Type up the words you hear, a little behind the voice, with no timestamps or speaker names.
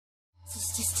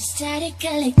Static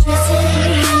electricity.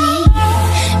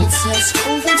 It says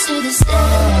move into the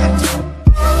stand.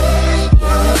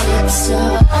 Your lips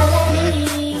are all I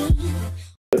need.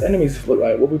 The enemies look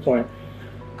like, what we playing?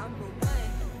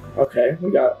 Okay,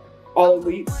 we got all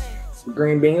elites, some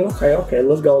green beans. Okay,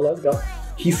 let's go.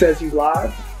 He says he's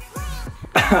live.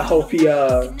 I hope he's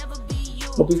good.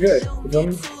 You feel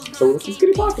me? So let's just get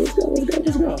it popping.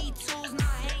 Let's go.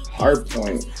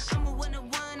 Hardpoint.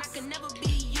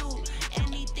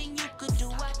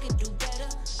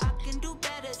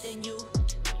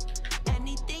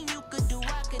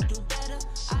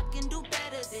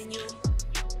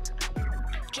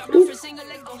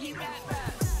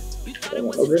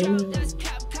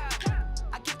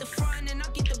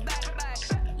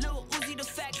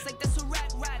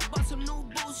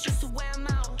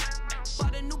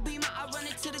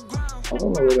 I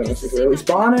don't know where they're necessarily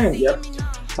spawning. Yep.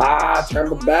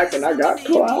 Turned back and I got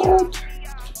clapped.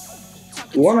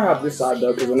 We want to have this side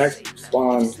though, because the next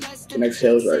spawn, the next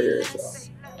hill is right here. So,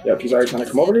 yep, he's already trying to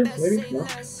come over here. Maybe no.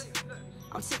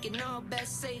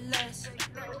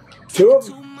 Two of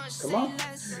them. Come on.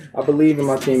 I believe in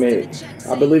my teammate.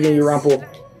 I believe in you, Rumple.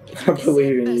 I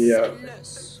believe in you, yo.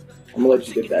 I'm gonna let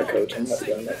you get that, coach. I'm about to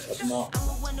go next. Help him out.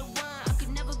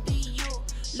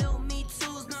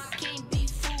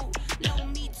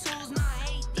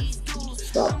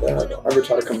 Stop that. Don't ever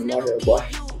try to come to my hill, boy.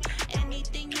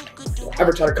 Don't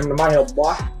ever try to come to my hill,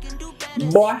 boy.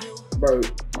 Bro,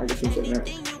 I guess I'm sitting there.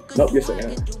 Nope, you're sitting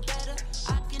there.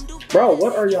 Bro,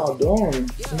 what are y'all doing?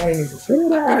 Somebody needs to say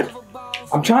that.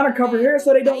 I'm trying to cover here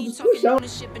so they don't just push out.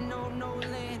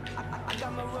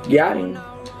 Got him.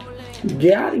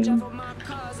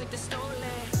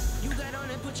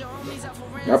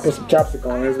 I put some chapstick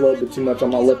on. There's a little bit too much on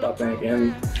my lip, I think,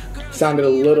 and sounded a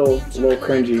little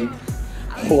cringy.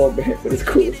 A little bit, but it's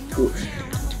cool.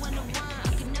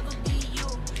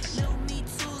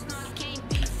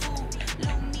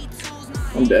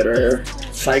 I'm dead right here.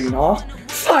 Psych no.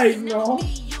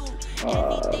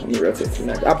 Let me rotate to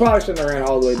next. I probably shouldn't have ran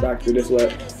all the way back through this way.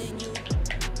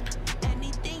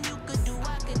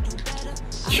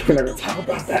 We're not gonna talk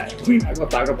about that.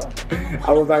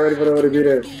 I was not ready for the to be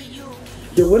there.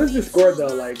 Yo, what is the score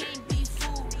though? Like,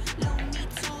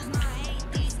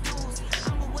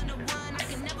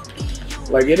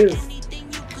 it is.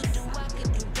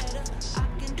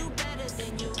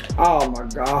 Oh my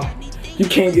god. You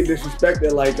can't get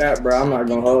disrespected like that, bro. I'm not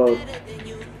gonna hold.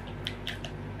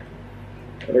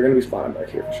 They're gonna be spawning back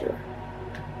here for sure.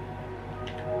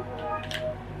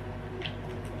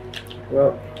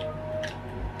 Well.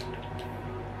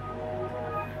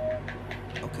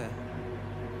 Okay.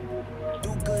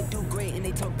 Do good, do great, and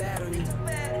they talk bad on you.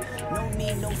 No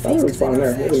need, no I was spawning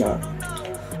there, maybe not.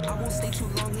 I won't stay too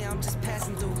long here, I'm just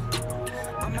passing through.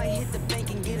 I might hit the bank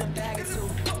and get a bag or two.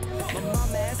 My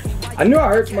mama asked me why. I knew I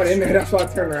heard somebody in there, that's why I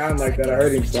turned around like that. I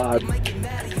heard him slide.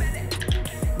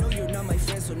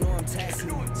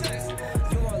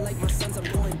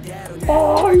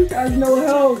 Oh, he has no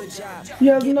health. He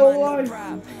has no life.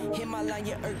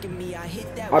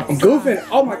 I'm goofing.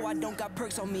 Oh my.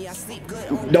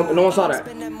 No one saw that.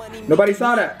 Nobody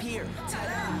saw that.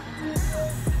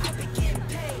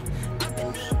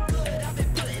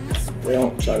 They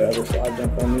don't try to ever slide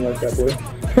jump on me like that, boy.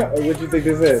 What do you think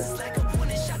this is?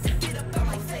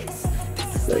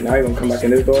 Wait, now you're gonna come back in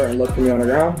this door and look for me on the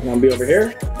ground, and I'll be over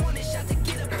here.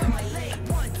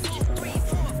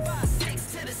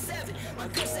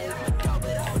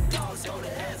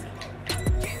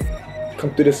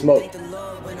 Come through the smoke.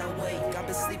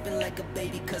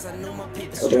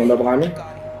 Oh, the window behind me?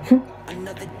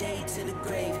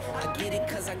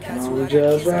 I'm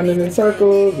just running in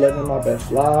circles, living my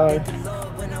best life.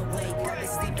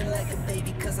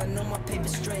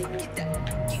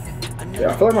 Yeah,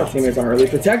 I feel like my teammates aren't really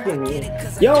protecting me.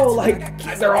 Yo, like,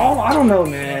 they're all, I don't know,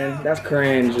 man. That's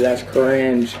cringe.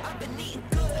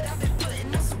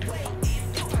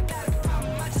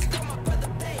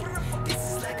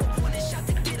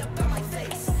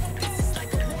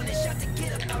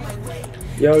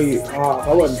 Yo,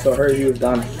 I wasn't so hurt he was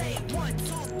done.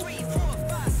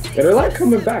 Yeah, they're like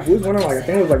coming back. We was winning like, I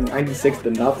think it was like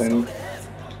 96-0.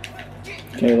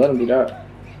 Can't let him do that.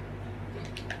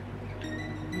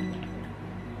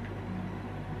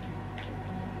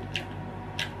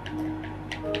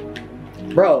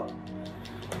 Bro.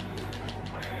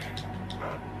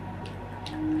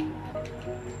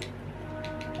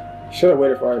 Should have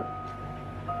waited for it.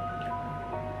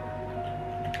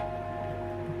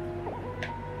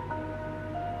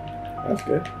 That's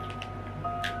good.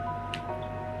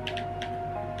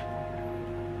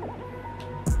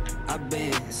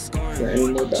 there any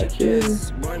more back here?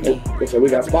 Oh, so we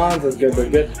got spawns. That's good. That's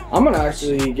good. I'm gonna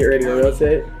actually get ready to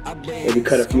rotate. Maybe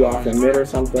cut a few off in mid or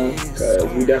something, because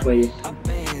we definitely. I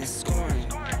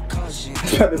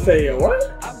was about to say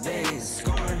what?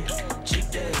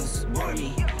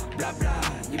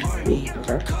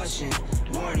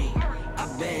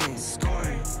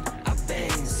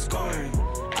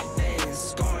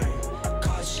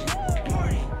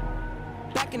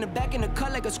 Back in the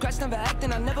cut like a scratch, never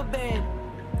acting, I never been.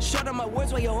 Short on my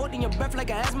words while you're holding your breath like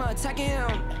an asthma attacking him.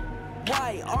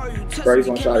 Why are you Bro, he's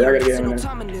one shot. Y'all gotta get him in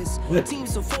there.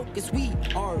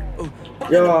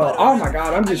 Yo, oh my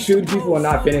god, I'm just shooting people and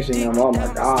not finishing them. Oh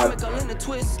my god. Alright,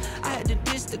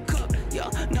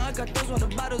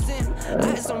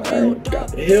 got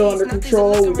the hill under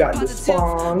control. We got the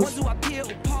spawns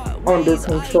under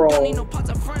control.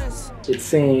 It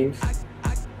seems.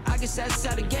 That's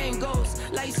how the game goes.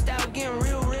 Lifestyle getting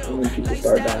real. When people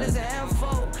start dying.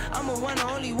 I'm a one,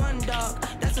 only one dog.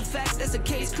 That's a fact, that's a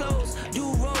case closed.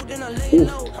 Do road and I lay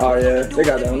low. Oh yeah, they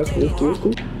got that one. That's cool. That's cool. That's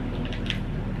cool.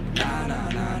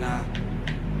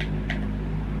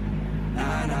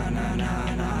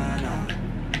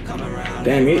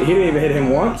 Damn, he didn't even hit him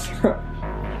once.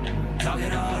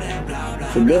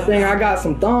 It's a good thing I got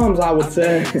some thumbs, I would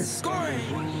say.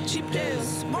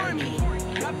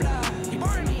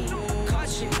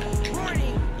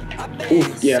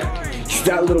 Oof, yeah.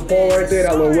 That little pole right there,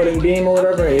 that little wooden beam or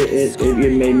whatever, it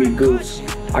made me goof.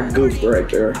 I goofed right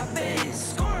there.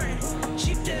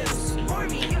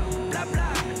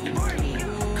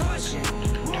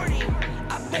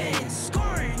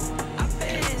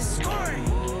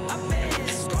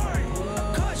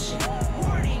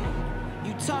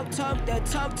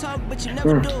 Talk, but you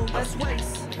never do. That's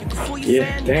waste.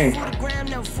 Yeah, dang. I'm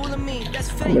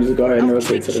gonna just go ahead and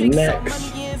rotate to the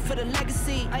next.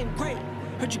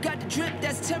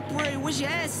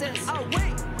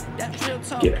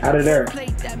 Get out of there.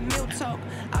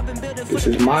 This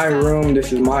is my room.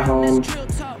 This is my home.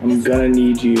 I'm gonna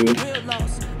need you to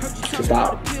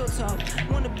stop.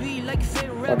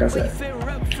 Like I said,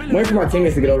 I'm waiting for my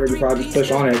teammates to get over here before I just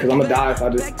push on it, because I'm gonna die if I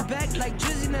just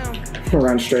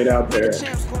run straight out there.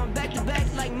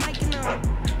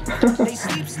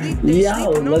 Yo,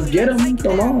 let's get him.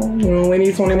 Come on. We only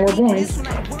need 20 more points. I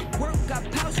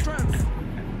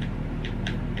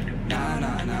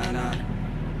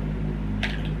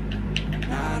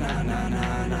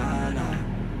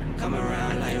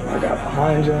got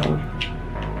behind y'all.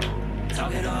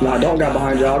 Nah, I don't got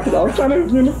behind y'all because I was trying to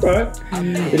be in the front.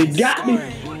 And he got me.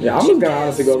 Yeah, I'm just gonna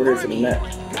honestly go over here to the net.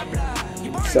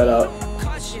 Set up.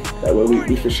 That way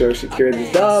we for sure secure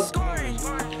this dub.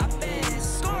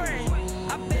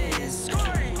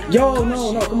 Yo,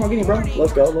 no, come on, get him, bro.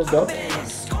 Let's go.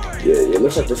 Yeah, it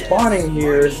looks like we're spawning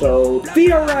here, so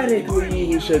theoretically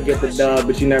we should get the dub,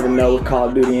 but you never know with Call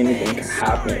of Duty, anything can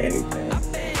happen,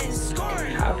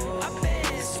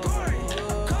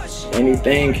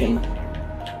 anything can.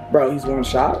 Bro, he's one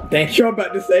shot. Thank you, I'm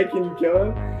about to say, can you kill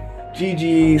him?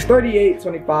 GG's,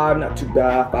 38-25, not too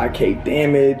bad, 5K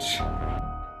damage.